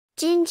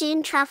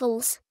DunDun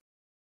Travels.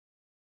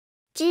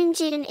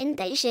 DunDun in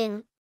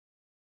Beijing.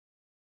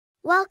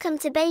 Welcome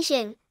to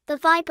Beijing, the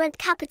vibrant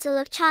capital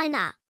of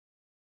China.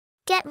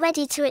 Get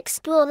ready to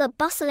explore the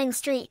bustling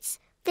streets,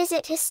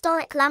 visit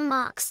historic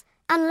landmarks,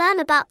 and learn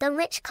about the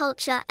rich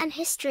culture and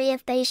history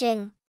of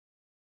Beijing.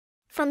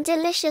 From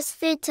delicious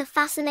food to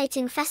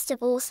fascinating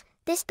festivals,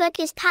 this book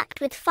is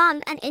packed with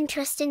fun and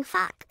interesting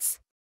facts.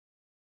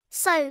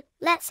 So,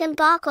 let's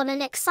embark on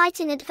an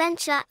exciting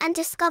adventure and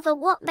discover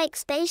what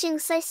makes Beijing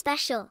so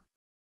special.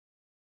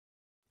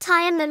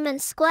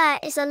 Tiananmen Square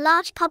is a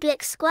large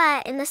public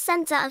square in the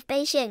center of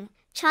Beijing,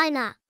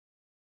 China.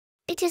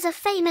 It is a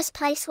famous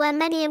place where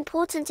many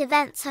important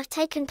events have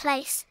taken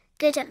place,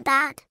 good and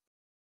bad.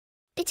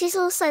 It is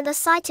also the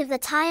site of the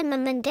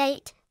Tiananmen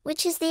Gate,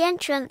 which is the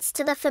entrance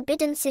to the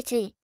Forbidden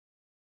City.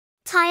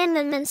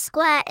 Tiananmen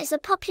Square is a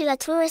popular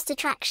tourist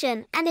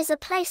attraction and is a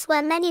place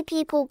where many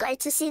people go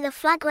to see the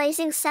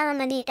flag-raising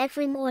ceremony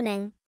every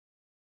morning.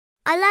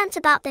 I learnt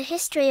about the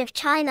history of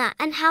China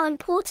and how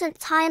important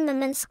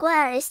Tiananmen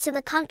Square is to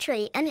the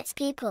country and its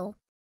people.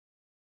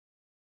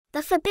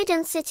 The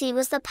Forbidden City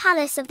was the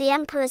palace of the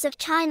emperors of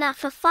China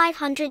for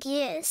 500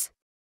 years.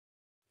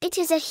 It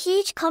is a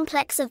huge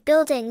complex of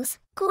buildings,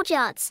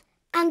 courtyards,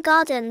 and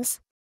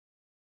gardens.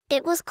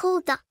 It was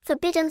called the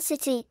Forbidden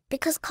City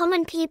because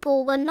common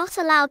people were not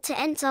allowed to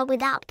enter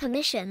without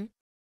permission.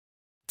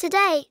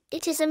 Today,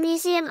 it is a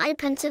museum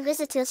open to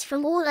visitors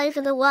from all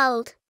over the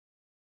world.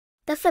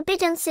 The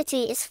Forbidden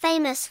City is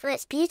famous for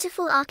its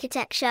beautiful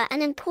architecture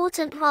and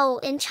important role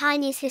in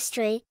Chinese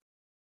history.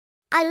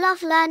 I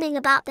love learning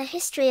about the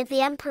history of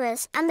the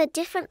emperors and the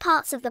different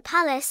parts of the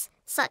palace,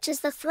 such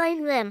as the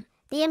throne room,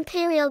 the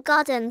imperial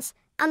gardens,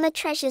 and the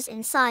treasures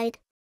inside.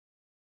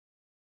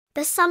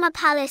 The Summer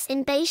Palace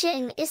in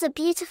Beijing is a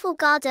beautiful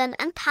garden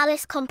and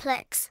palace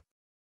complex.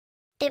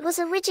 It was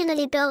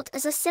originally built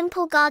as a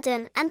simple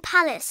garden and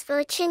palace for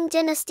a Qing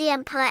dynasty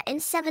emperor in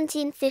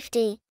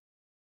 1750.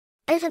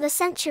 Over the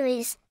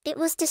centuries, it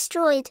was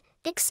destroyed,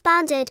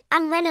 expanded,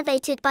 and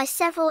renovated by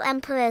several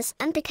emperors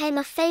and became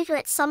a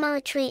favorite summer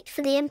retreat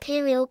for the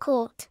imperial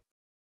court.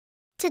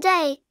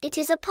 Today, it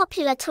is a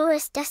popular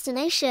tourist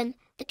destination,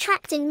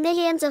 attracting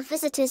millions of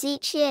visitors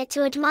each year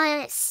to admire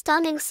its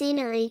stunning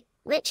scenery,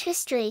 rich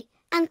history,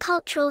 and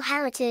cultural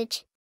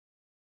heritage.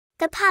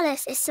 The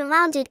palace is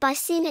surrounded by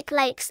scenic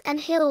lakes and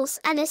hills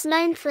and is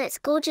known for its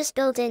gorgeous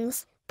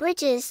buildings,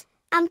 bridges,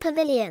 and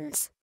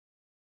pavilions.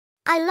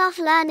 I love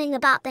learning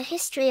about the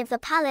history of the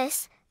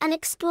palace and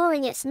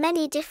exploring its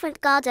many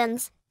different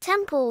gardens,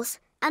 temples,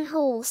 and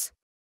halls.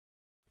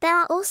 There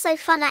are also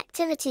fun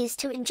activities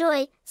to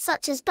enjoy,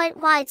 such as boat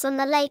rides on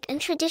the lake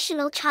and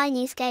traditional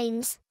Chinese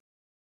games.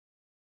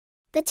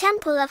 The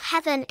Temple of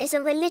Heaven is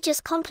a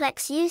religious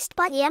complex used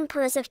by the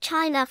emperors of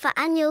China for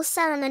annual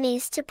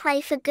ceremonies to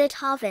pray for good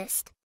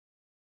harvest.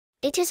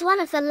 It is one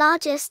of the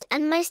largest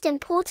and most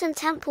important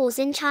temples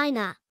in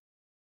China.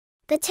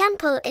 The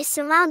temple is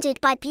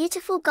surrounded by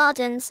beautiful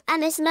gardens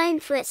and is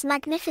known for its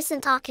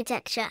magnificent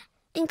architecture,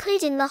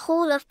 including the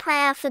Hall of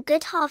Prayer for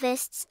Good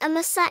Harvests and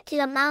the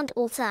circular mound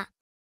altar.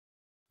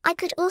 I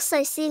could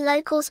also see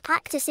locals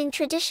practicing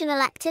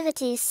traditional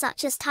activities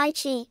such as Tai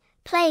Chi,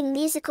 playing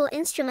musical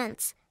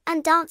instruments,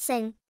 and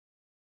dancing.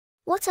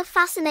 What a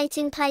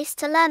fascinating place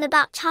to learn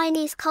about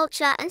Chinese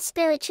culture and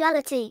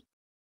spirituality.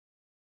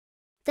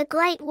 The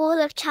Great Wall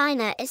of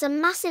China is a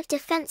massive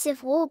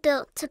defensive wall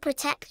built to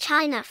protect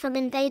China from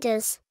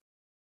invaders.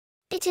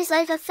 It is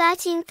over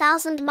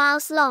 13,000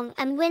 miles long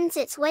and winds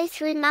its way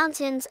through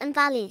mountains and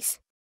valleys.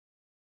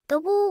 The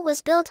wall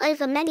was built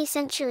over many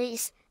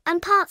centuries,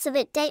 and parts of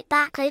it date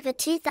back over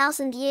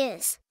 2,000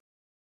 years.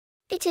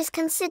 It is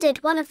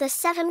considered one of the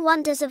 7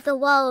 wonders of the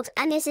world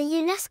and is a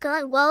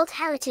UNESCO World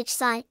Heritage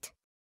Site.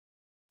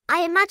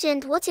 I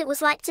imagined what it was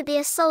like to be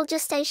a soldier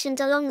stationed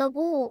along the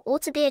wall or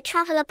to be a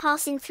traveler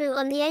passing through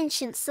on the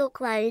ancient Silk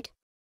Road.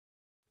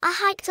 I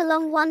hiked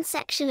along one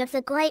section of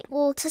the Great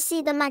Wall to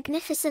see the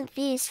magnificent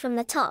views from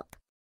the top.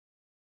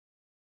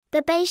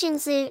 The Beijing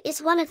Zoo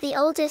is one of the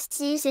oldest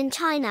zoos in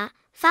China,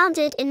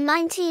 founded in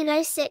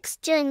 1906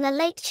 during the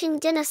late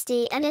Qing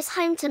dynasty and is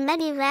home to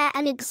many rare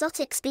and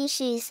exotic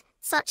species,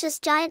 such as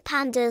giant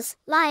pandas,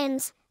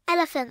 lions,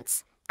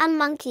 elephants, and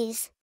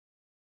monkeys.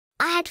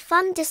 I had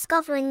fun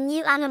discovering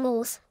new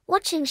animals,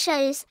 watching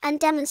shows and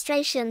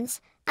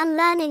demonstrations, and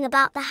learning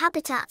about the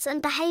habitats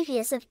and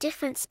behaviors of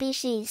different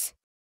species.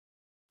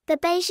 The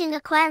Beijing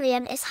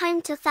Aquarium is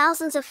home to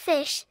thousands of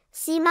fish,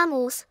 sea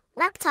mammals,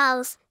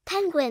 reptiles,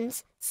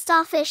 penguins,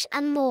 starfish,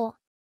 and more.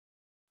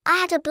 I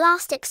had a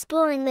blast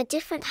exploring the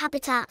different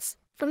habitats,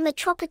 from the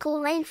tropical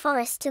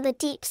rainforest to the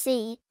deep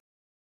sea.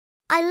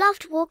 I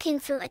loved walking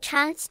through a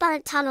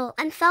transparent tunnel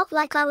and felt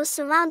like I was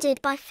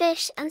surrounded by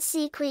fish and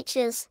sea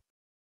creatures.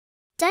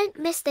 Don't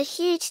miss the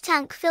huge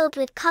tank filled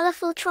with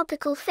colorful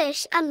tropical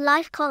fish and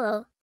live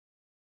coral.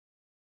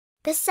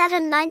 The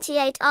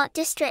 798 Art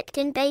District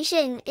in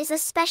Beijing is a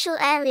special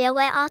area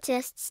where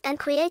artists and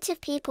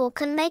creative people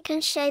can make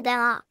and show their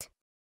art.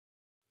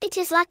 It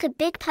is like a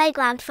big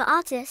playground for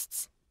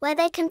artists, where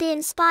they can be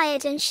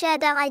inspired and share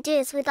their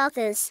ideas with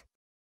others.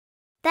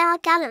 There are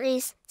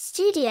galleries,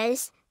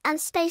 studios, and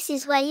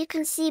spaces where you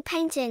can see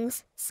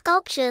paintings,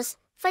 sculptures,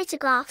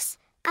 photographs,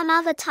 and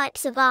other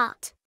types of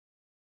art.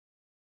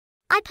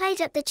 I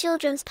played at the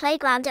children's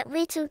playground at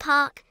Reeton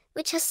Park,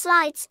 which has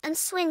slides and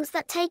swings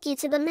that take you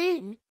to the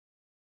moon.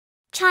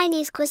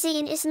 Chinese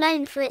cuisine is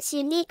known for its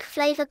unique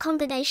flavor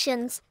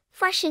combinations,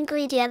 fresh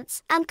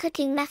ingredients, and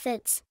cooking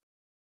methods.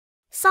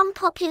 Some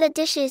popular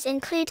dishes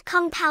include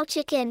kung pao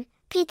chicken,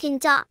 Peking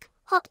duck,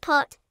 hot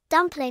pot,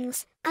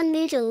 dumplings, and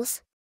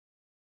noodles.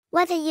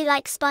 Whether you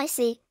like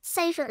spicy,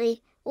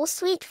 savory, or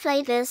sweet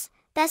flavors,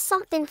 there's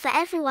something for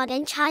everyone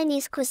in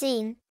Chinese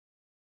cuisine.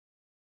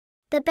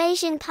 The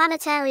Beijing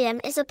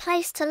Planetarium is a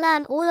place to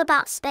learn all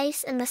about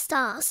space and the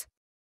stars.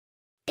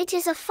 It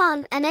is a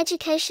fun and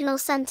educational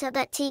center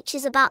that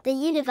teaches about the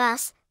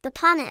universe, the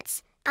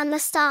planets, and the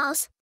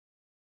stars.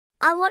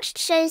 I watched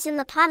shows in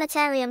the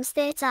planetarium's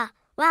theater,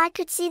 where I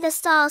could see the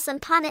stars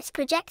and planets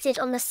projected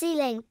on the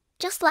ceiling,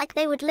 just like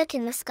they would look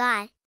in the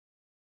sky.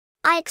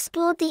 I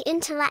explored the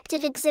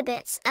interactive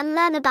exhibits and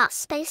learned about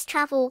space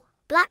travel,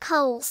 black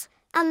holes,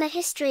 and the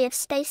history of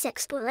space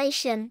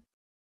exploration.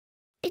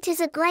 It is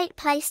a great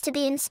place to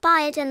be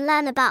inspired and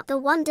learn about the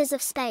wonders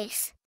of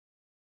space.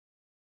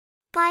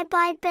 Bye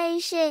bye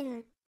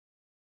Beijing.